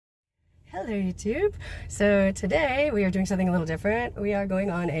Hello YouTube. So today we are doing something a little different. We are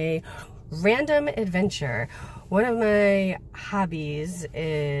going on a random adventure. One of my hobbies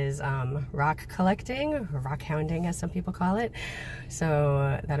is rock collecting, or rock hounding as some people call it.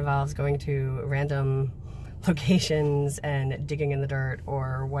 So that involves going to random locations and digging in the dirt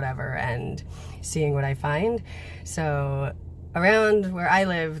or whatever and seeing what I find. So around where I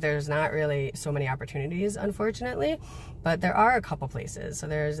live, there's not really so many opportunities, unfortunately, but there are a couple places. So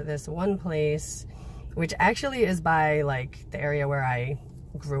there's this one place, which actually is by like the area where I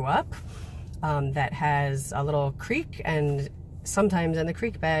grew up, that has a little creek, and sometimes in the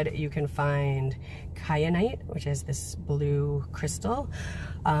creek bed you can find kyanite, which is this blue crystal,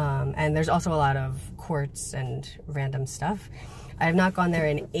 and there's also a lot of quartz and random stuff. I have not gone there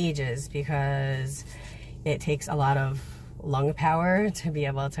in ages because it takes a lot of lung power to be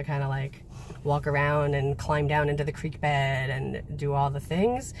able to kind of like walk around and climb down into the creek bed and do all the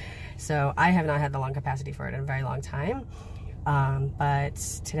things. So I have not had the lung capacity for it in a very long time. But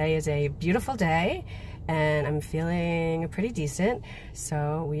today is a beautiful day and I'm feeling pretty decent.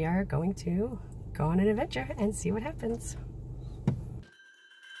 So we are going to go on an adventure and see what happens.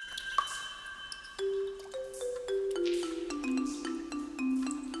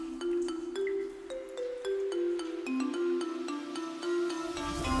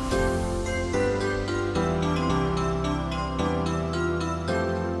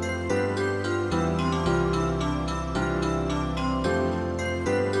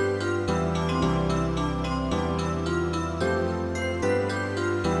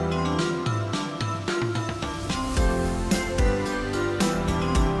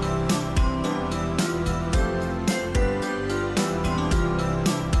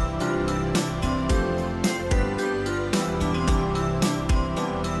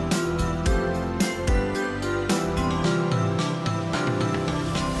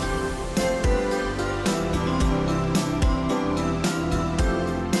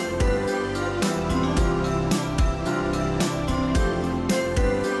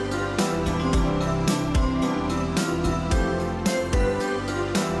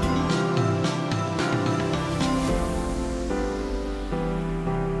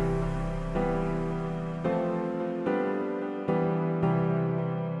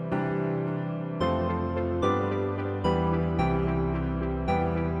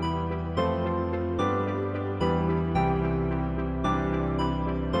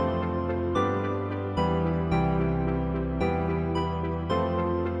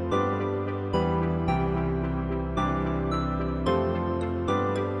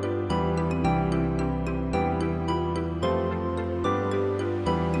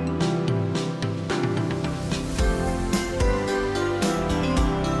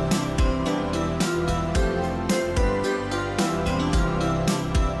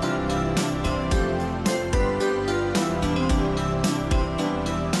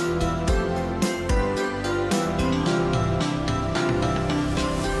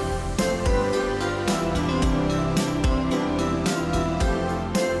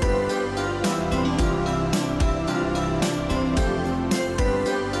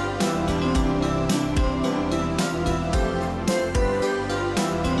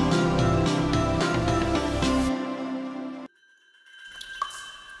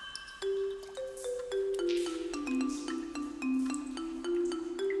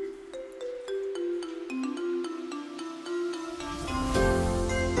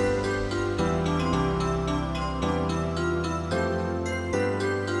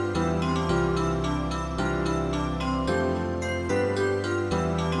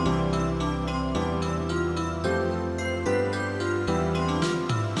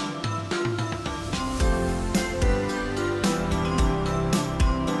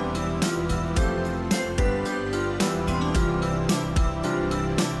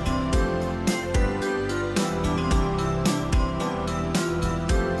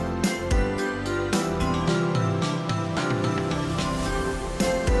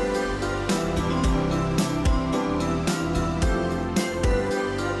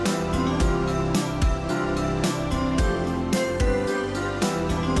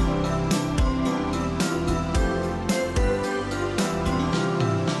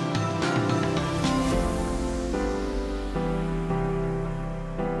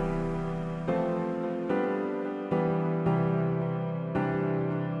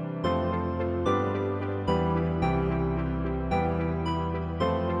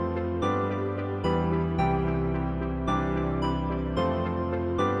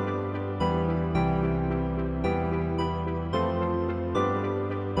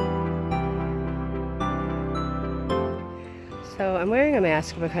 So I'm wearing a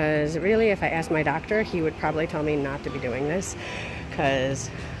mask because really if I asked my doctor, he would probably tell me not to be doing this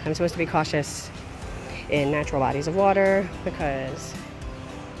because I'm supposed to be cautious in natural bodies of water because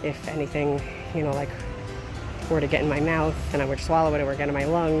if anything, you know, like were to get in my mouth and I were to swallow it or get in my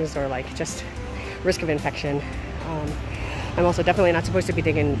lungs or like just risk of infection. I'm also definitely not supposed to be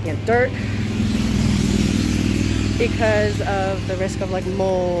digging in dirt because of the risk of like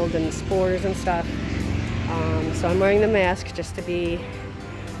mold and spores and stuff. So I'm wearing the mask just to be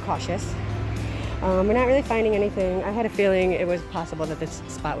cautious. We're not really finding anything. I had a feeling it was possible that this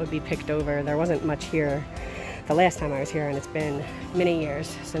spot would be picked over. There wasn't much here the last time I was here, and it's been many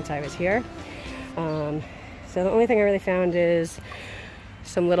years since I was here. So the only thing I really found is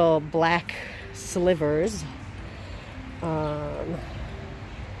some little black slivers. The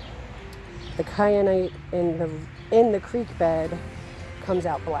kyanite in the creek bed comes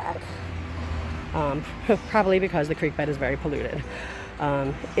out black. Probably because the creek bed is very polluted.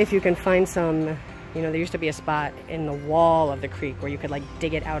 If you can find some, you know, there used to be a spot in the wall of the creek where you could like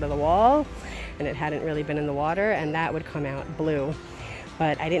dig it out of the wall and it hadn't really been in the water, and that would come out blue.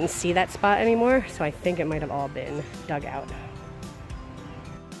 But I didn't see that spot anymore, so I think it might have all been dug out.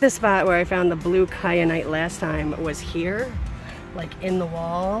 The spot where I found the blue kyanite last time was here, like in the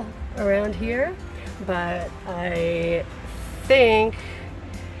wall around here. But I think,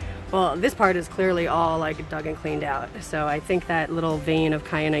 well, this part is clearly all like dug and cleaned out. So I think that little vein of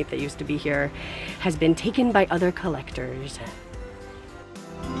kyanite that used to be here has been taken by other collectors.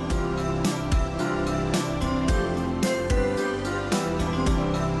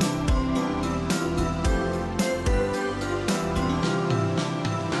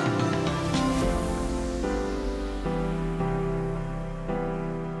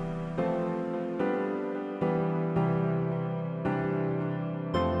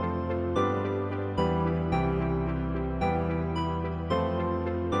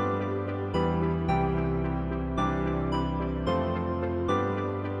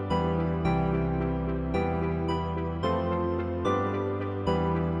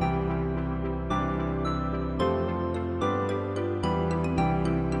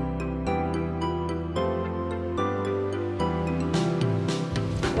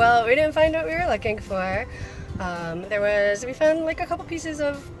 Well, we didn't find what we were looking for. We found like a couple pieces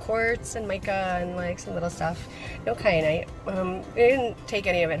of quartz and mica and like some little stuff. No kyanite. We didn't take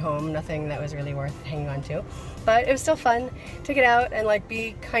any of it home, nothing that was really worth hanging on to. But it was still fun to get out and like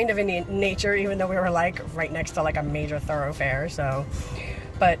be kind of in nature, even though we were like right next to like a major thoroughfare. So,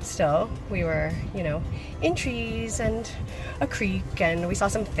 but still, we were, you know, in trees and a creek, and we saw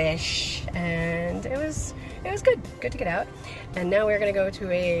some fish, and it was good to get out. And now we're gonna go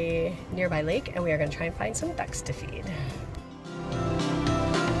to a nearby lake, and we are gonna try and find some ducks to feed.